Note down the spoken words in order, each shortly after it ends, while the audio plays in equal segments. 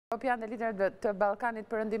Europianë dhe liderëve të Ballkanit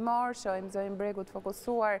Perëndimor, shohim zonën Bregu të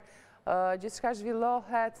fokusuar, gjithçka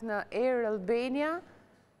zhvillohet në Air Albania.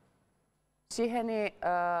 Shiheni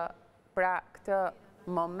pra këtë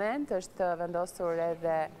moment është vendosur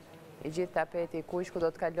edhe i gjithë tapeti kuq ku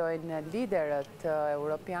do të kalojnë liderët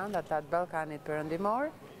europianë, ata të Ballkanit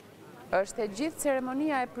Perëndimor. Është e gjithë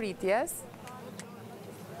ceremonia e pritjes.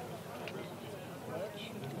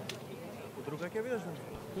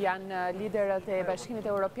 Janë liderët e Bashkimit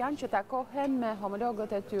Europian që takohen me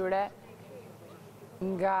homologët e tyre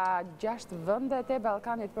nga 6 vendet e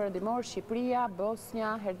Ballkanit Perëndimor: Shqipëria,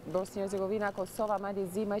 Bosnia, Hercegovina, Kosova,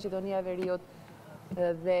 Malizi, Maqedonia e Veriut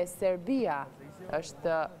dhe Serbia.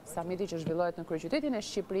 Është samiti që zhvillohet në kryeqytetin e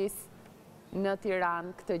Shqipërisë në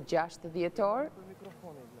Tiranë këtë 6 dhjetor.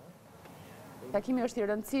 Takimi është i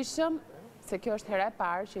rëndësishëm se kjo është hera e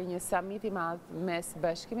parë që një samit i madh mes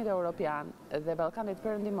Bashkimit Europian dhe Ballkanit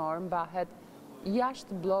Perëndimor mbahet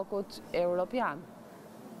jashtë bllokut europian.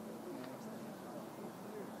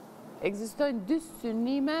 Ekzistojnë 2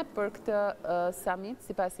 synime për këtë samit,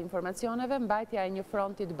 sipas informacioneve, mbajtja e një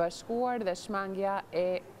fronti të bashkuar dhe shmangja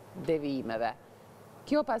e devijimeve.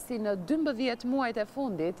 Kjo pasi në 12 muajt e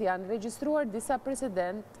fundit janë regjistruar disa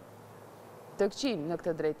precedent të këqij në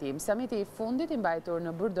këtë drejtim. Samiti i fundit i mbajtur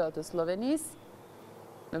në Bordeaux të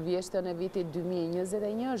Slovenisë në vjeshtën e vitit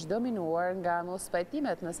 2021 është dominuar nga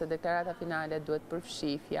mospajtimet nëse deklarata finale duhet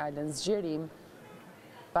përfshi fjalën zgjerim,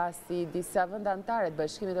 pasi disa vende anëtare të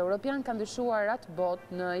Bashkimit Evropian kanë ndryshuar atë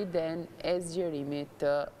botë në idenë e zgjerimit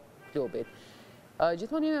të klubit.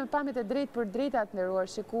 Gjithmonë jemi me pamjet e drejtë për drejtat, nderuar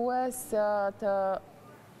shikues, të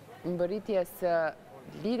mbërritjes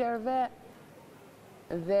liderëve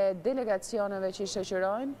dhe delegacioneve që i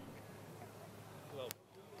shoqërojnë.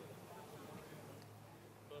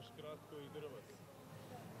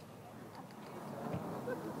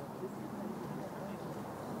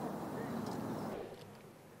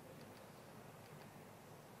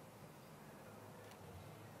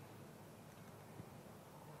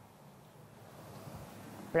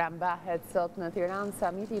 Pra mbahet sot në Tiranë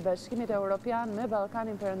samiti i Bashkimit Evropian me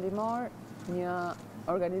Ballkanin Perëndimor, një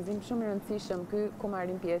organizim shumë i rëndësishëm ky ku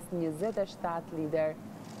marrin pjesë 27 lider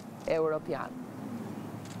europian.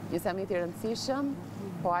 Një samit i rëndësishëm,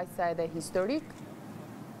 po aq sa edhe historik.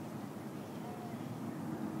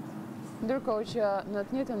 Ndërkohë që në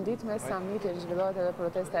të njëjtën ditë me samitin zhvillohet edhe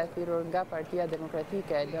protesta e thirrur nga Partia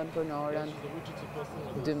Demokratike e lënë për në orën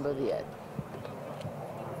 12.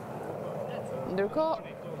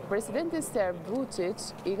 Ndërkohë, presidenti serb Vučić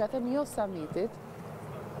i ka thënë jo samitit,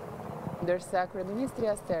 ndërsa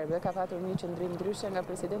kryeministria serbe ka patur një qëndrim ndryshe nga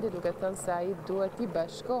presidenti duke thënë se ai duhet t'i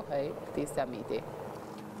bashkohej këtij samiti.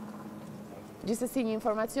 Gjithsesi, një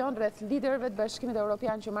informacion rreth liderëve të Bashkimit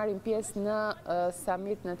Evropian që marrin pjesë në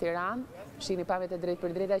samit në Tiranë. Shihni pamjet e drejtë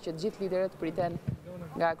për drejta që të gjithë liderët priten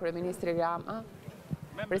nga kryeministri Rama,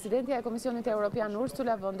 presidenti e Komisionit Evropian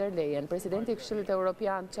Ursula von der Leyen, presidenti i Këshillit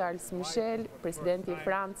Evropian Charles Michel, presidenti i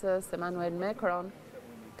Francës Emmanuel Macron,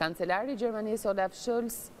 kancelari i Gjermanisë Olaf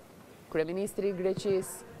Scholz, kryeministri i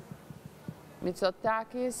Greqisë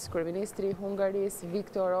Mitsotakis, kryeministri i Hungarisë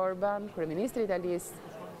Viktor Orban, kryeministri i Italisë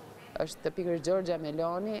është pikërisht Giorgia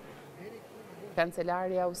Meloni,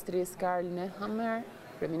 kancelari i Austrisë Karl Nehammer,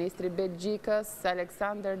 kryeministri i Belgjikës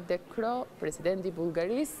Alexander De Croo, presidenti i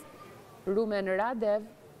Bullgarisë Rumen Radev,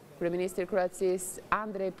 kryeministri i Kroacisë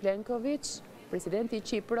Andrej Plenković, presidenti i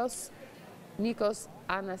Kipros Nikos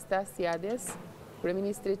Anastasiades,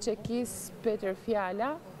 kryeministri i Çekisë Peter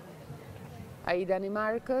Fiala, ai i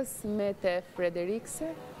Danimarkës Mette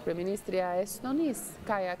Frederiksen, kryeministria e Estonisë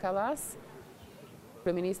Kaja Kallas,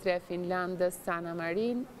 kryeministria e Finlandës Sanna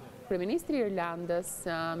Marin, kryeministri i Irlandës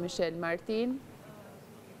Michel Martin,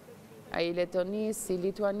 ai i Letonisë, i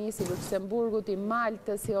Lituanisë, i Luksemburgut, i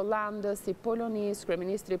Maltës, i Hollandës, i Polonisë,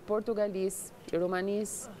 kryeministri i Portugalisë, i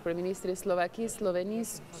Rumanisë, kryeministri i Slovakisë,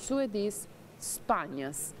 Slovenisë, Suedisë,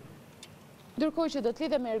 Spanjës. Ndërkohë që do të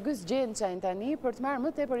lidhem me Ergys Gjençajin tani për të marrë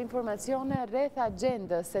më tepër informacione rreth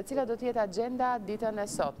agjendës, se cila do të jetë agjenda ditën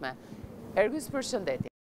e sotme. Ergys, përshëndetje.